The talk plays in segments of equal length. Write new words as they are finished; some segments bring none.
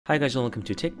Hi guys and welcome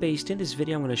to TechBased. In this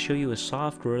video I'm going to show you a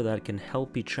software that can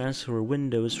help you transfer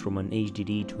Windows from an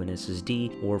HDD to an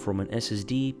SSD or from an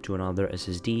SSD to another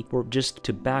SSD or just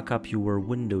to back up your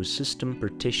Windows system,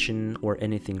 partition or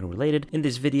anything related. In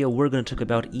this video we're going to talk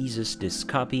about Easys Disk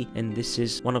Copy, and this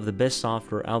is one of the best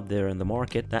software out there in the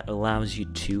market that allows you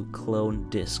to clone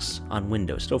disks on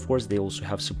Windows. So of course they also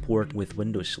have support with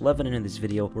Windows 11, and in this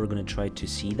video we're going to try to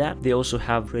see that. They also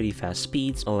have pretty fast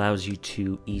speeds, allows you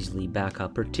to easily back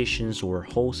up partitions or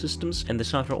whole systems, and the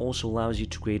software also allows you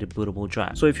to create a bootable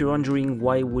drive. So if you're wondering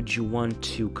why would you want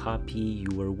to copy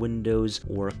your Windows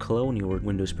or clone your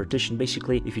Windows partition,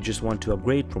 basically if you just want to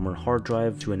upgrade from a hard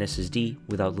drive to an SSD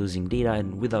without losing data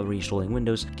and without reinstalling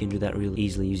Windows, you can do that really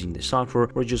easily using the software.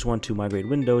 Or just want to migrate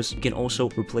Windows, you can also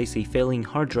replace a failing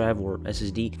hard drive or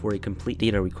SSD for a complete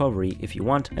data recovery if you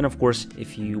want. And of course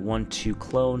if you want to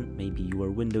clone maybe your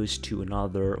Windows to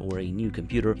another or a new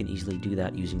computer, you can easily do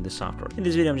that using the software. In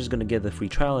this video I'm just going to get the free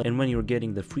trial, and when you're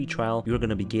getting the free trial you're going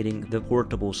to be getting the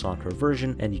portable software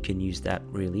version, and you can use that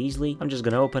really easily. I'm just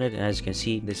going to open it, and as you can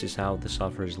see this is how the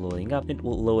software is loading up. It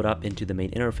will load up into the main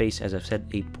interface, as I've said,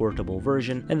 a portable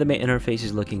version, and the main interface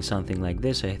is looking something like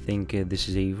this. I think this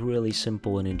is a really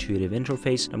simple and intuitive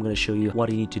interface. I'm going to show you what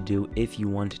you need to do if you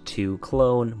want to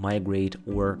clone, migrate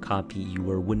or copy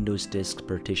your Windows disk,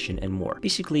 partition and more.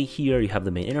 Basically here you have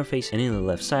the main interface, and in the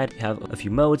left side you have a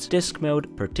few modes: disk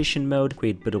mode, partition mode,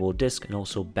 create bootable disk, and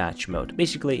also batch mode.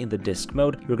 Basically in the disk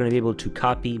mode you're going to be able to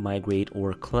copy, migrate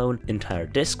or clone entire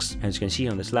disks. As you can see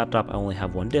on this laptop I only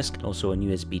have one disk, also a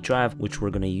USB drive which we're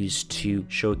going to use to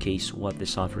showcase what the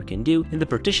software can do. In the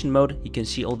partition mode you can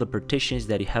see all the partitions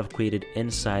that you have created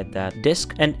inside that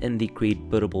disk, and in the create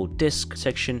bootable disk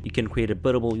section you can create a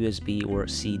bootable USB or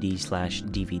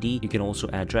CD/DVD. You can also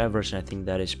add drivers, and I think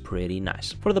that is pretty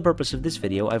nice. For the purpose of this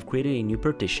video I've created a new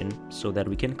partition so that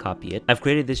we can copy it. I've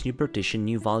created this new partition,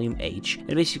 new volume H,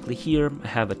 and basically here I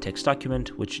have a text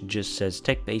document which just says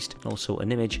TechBased, and also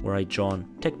an image where I drawn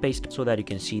TechBased so that you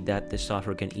can see that the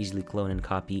software can easily clone and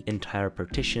copy entire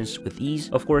partitions with ease.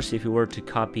 Of course if you were to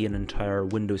copy an entire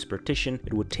Windows partition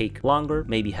it would take longer,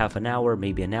 maybe half an hour,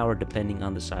 maybe an hour, depending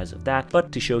on the size of that,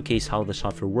 but to showcase how the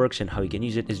software works and how you can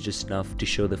use it is just enough to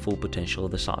show the full potential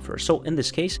of the software. So in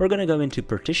this case we're going to go into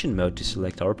partition mode to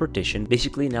select our partition.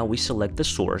 Basically now we select the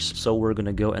source, so we're going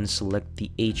to go and select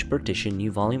the H partition,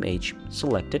 new volume H,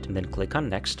 select it and then click on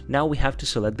next. Now we have to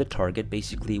select the target,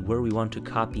 basically where we want to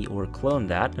copy or clone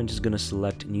that. I'm just going to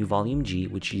select new volume G,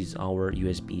 which is our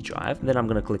USB drive. And then I'm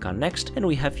going to click on next, and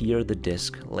we have here the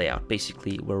disk layout,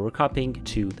 basically where we're copying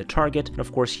to the target. And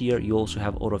of course here you also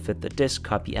have auto fit the disk,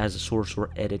 copy as a source or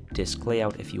edit disk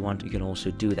layout. If you want you can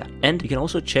also do that, and you can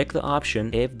also check the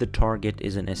option if the target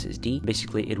is an SSD.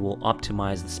 Basically it will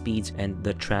optimize the speeds and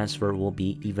the transfer will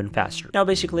be even faster. Now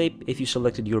basically if you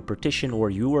selected your partition or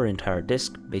your entire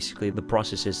disk, basically the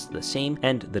process is the same,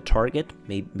 and the target,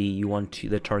 maybe you want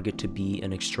the target to be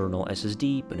an external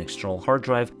SSD, an external hard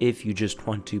drive. If you just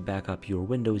want to back up your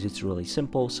Windows it's really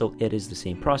simple, so it is the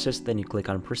same process. Then you click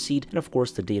on proceed, and of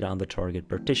course the data on the target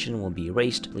partition will be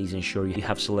erased. Please ensure you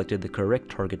have selected the correct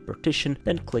target partition,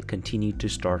 then click continue to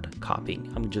start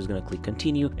copying. I'm just going to click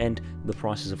continue and the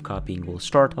process of copying will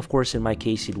start. Of course in my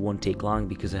case it won't take long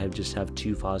because I just have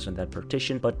 2 files on that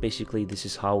partition, but basically this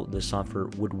is how the software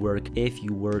would work if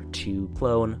you were to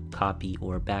clone, copy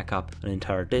or back up an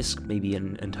entire disk, maybe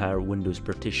an entire Windows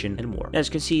partition and more. As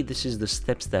you can see this is the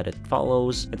steps that it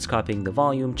follows. It's copying the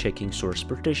volume, checking source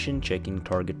partition, checking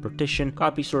target partition,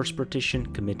 copy source partition,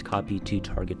 commit copy to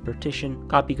target partition,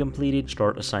 copy completed,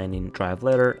 start assigning drive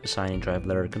letter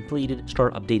completed,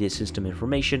 start updated system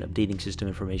information, updating system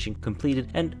information completed,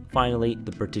 and finally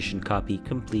the partition copy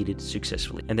completed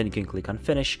successfully. And then you can click on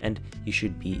finish and you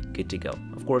should be good to go.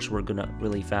 Of course we're gonna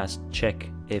really fast check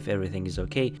if everything is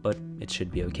okay, but it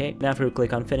should be okay. Now after you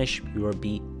click on finish you will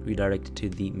be redirected to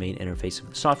the main interface of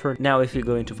the software. Now if you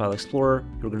go into File Explorer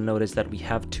you're going to notice that we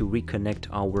have to reconnect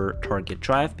our target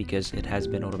drive because it has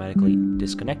been automatically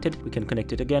disconnected. We can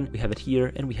connect it again. We have it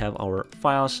here, and we have our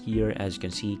files here, as you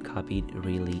can see, copied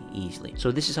really easily.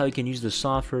 So this is how you can use the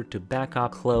software to back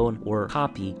up, clone or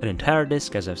copy an entire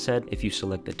disk, as I've said, if you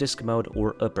select the disk mode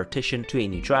or a partition to a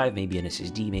new drive, maybe an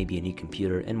SSD, maybe a new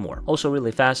computer and more. Also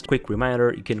really fast, quick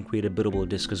reminder, you can create a bootable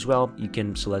disk as well. You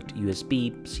can select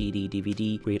USB, CD,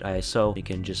 DVD, create ISO, you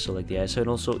can just select the ISO, and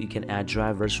also you can add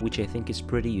drivers, which I think is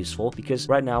pretty useful because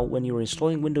right now when you're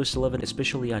installing Windows 11,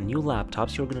 especially on new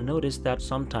laptops, you're going to notice that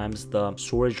sometimes the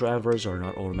storage drivers are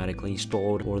not automatically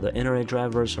installed or the internet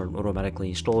drivers are automatically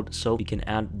installed. So you can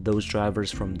add those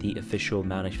drivers from the official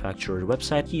manufacturer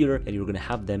website here, and you're going to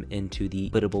have them into the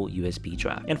bootable USB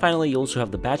drive. And finally, you also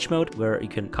have the batch mode where you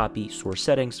can copy source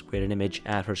settings, create an image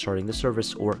after starting the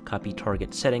service, or copy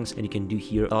target settings, and you can do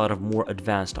here a lot of more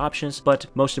advanced options. But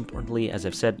most importantly, as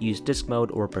I've said, use disk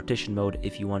mode or partition mode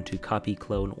if you want to copy,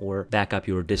 clone, or back up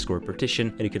your disk or partition,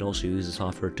 and you can also use the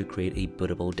software to create a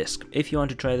bootable disk. If you want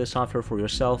to try the software for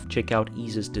yourself, check out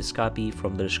Ease's Disk Copy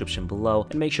from the description below,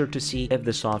 and make sure to see if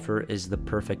the software is the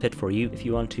perfect fit for you if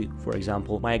you want to, for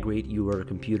example, migrate your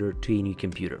computer to a new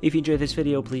computer. If you enjoyed this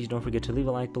video, please don't forget to leave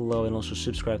a like below and also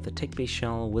subscribe to the TechBased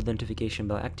channel with the notification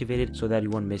bell activated so that you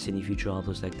won't miss any future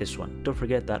uploads like this one. Don't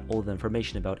forget that all the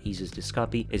information about Ease's Disk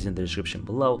Copy is in the description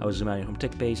below. I was Emmanuel from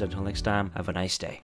TechBased. Until next time, have a nice day.